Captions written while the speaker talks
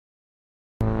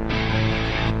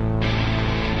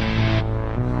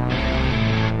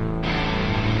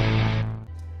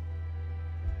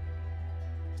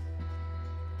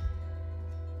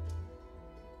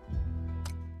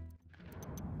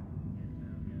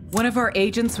One of our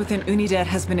agents within Unidad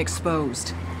has been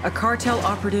exposed. A cartel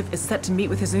operative is set to meet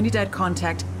with his Unidad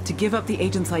contact to give up the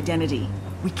agent's identity.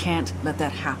 We can't let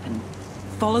that happen.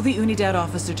 Follow the Unidad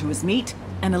officer to his meet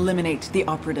and eliminate the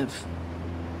operative.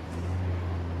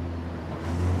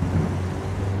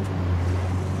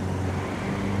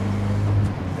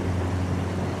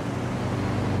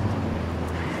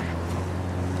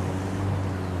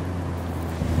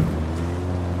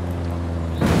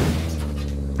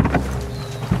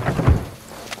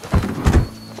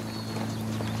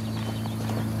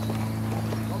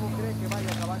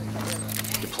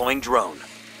 Deploying drone.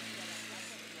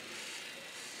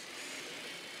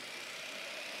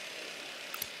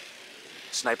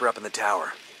 Sniper up in the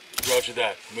tower. Roger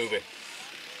that. Moving.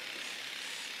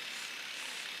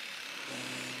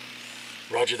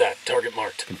 Roger that. Target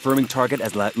marked. Confirming target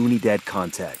as La Unidad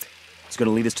contact. It's gonna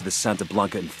lead us to the Santa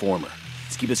Blanca informer.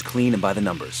 Let's keep us clean and by the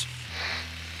numbers.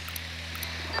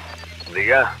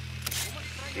 Diga,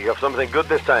 you have something good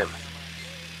this time.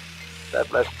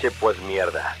 That last chip was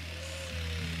mierda.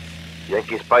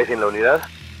 Yankee spies in la unidad?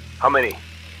 How many?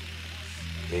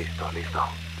 Listo.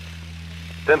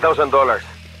 $10,000.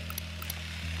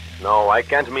 No, I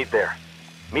can't meet there.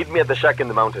 Meet me at the shack in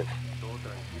the mountains.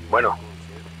 Bueno.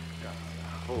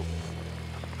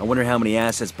 I wonder how many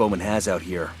assets Bowman has out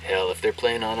here. Hell, if they're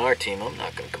playing on our team, I'm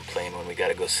not gonna complain when we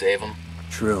gotta go save them.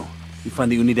 True. We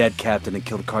find the Unidad captain and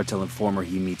kill the cartel informer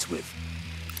he meets with.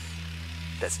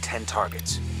 That's 10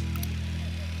 targets.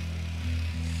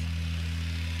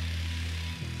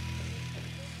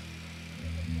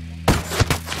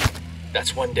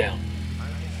 That's one down.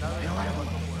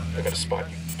 I got a spot.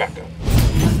 Back up.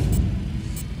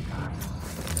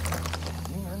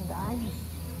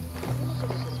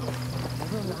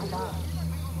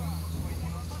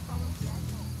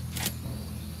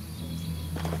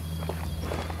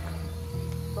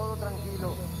 Todo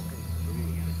tranquilo.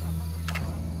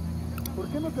 ¿Por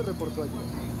qué no te reportó ayer?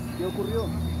 ¿Qué ocurrió?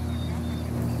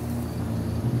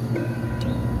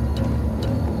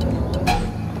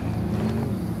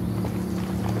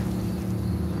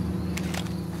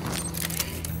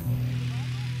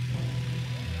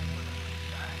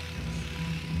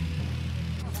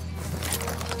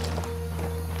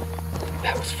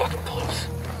 That was fucking close.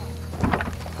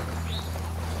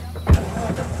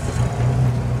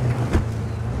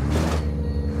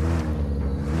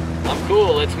 I'm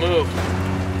cool, let's move.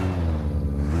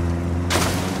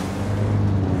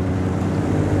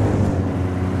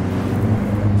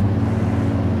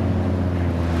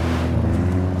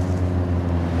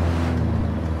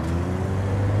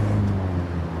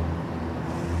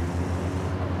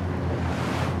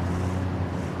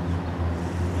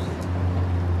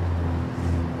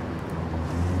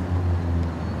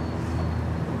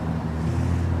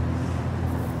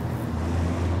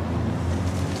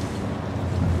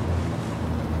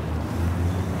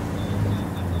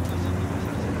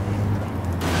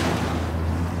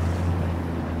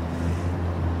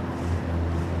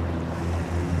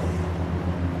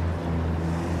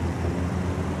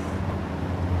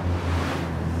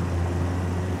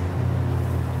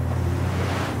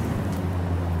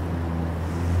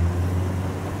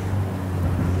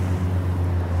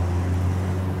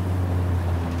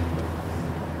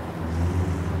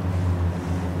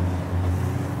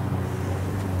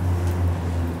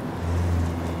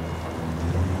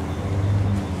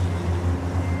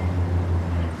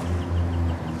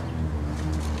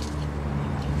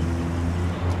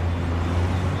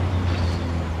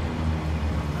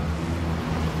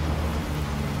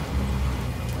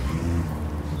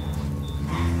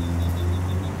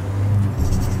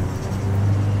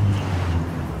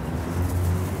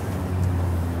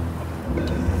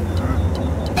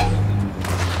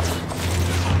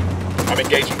 I'm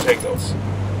engaging takeoffs.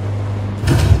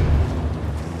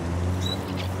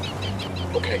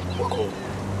 Okay, we're cool.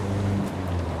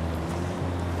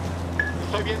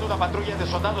 Estoy viendo una patrulla de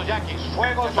soldados yanquis.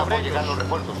 Fuego sobre ellos. Llegan los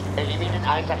refuerzos. Eliminen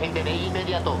a esa gente de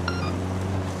inmediato.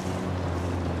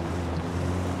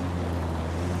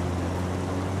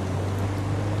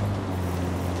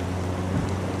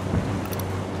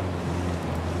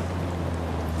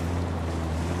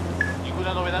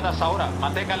 Ninguna novedad hasta ahora.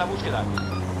 Mantenga la búsqueda.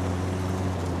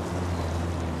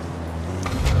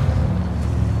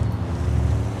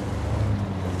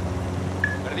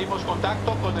 Perdimos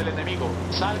contacto con el enemigo.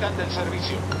 Salgan del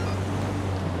servicio.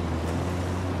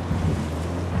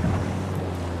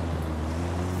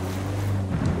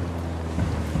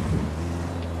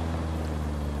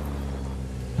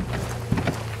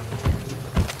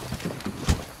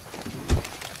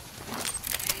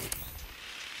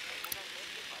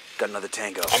 Got another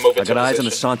tango. I'm moving I got to eyes on the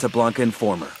position. Santa Blanca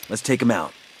informer. Let's take him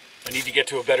out. I need to get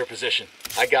to a better position.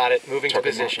 I got it. Moving to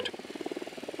position.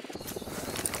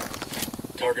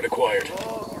 Target acquired.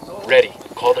 Ready.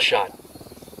 Call the shot.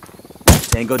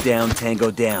 Tango down, tango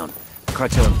down. The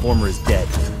cartel informer is dead.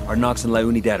 Our Nox and La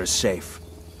Unidad are safe.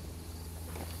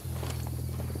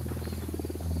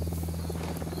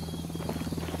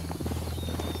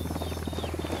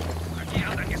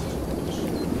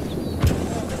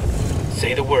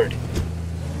 Say the word.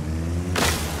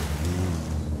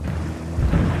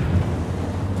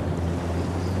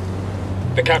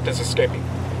 The captain's escaping.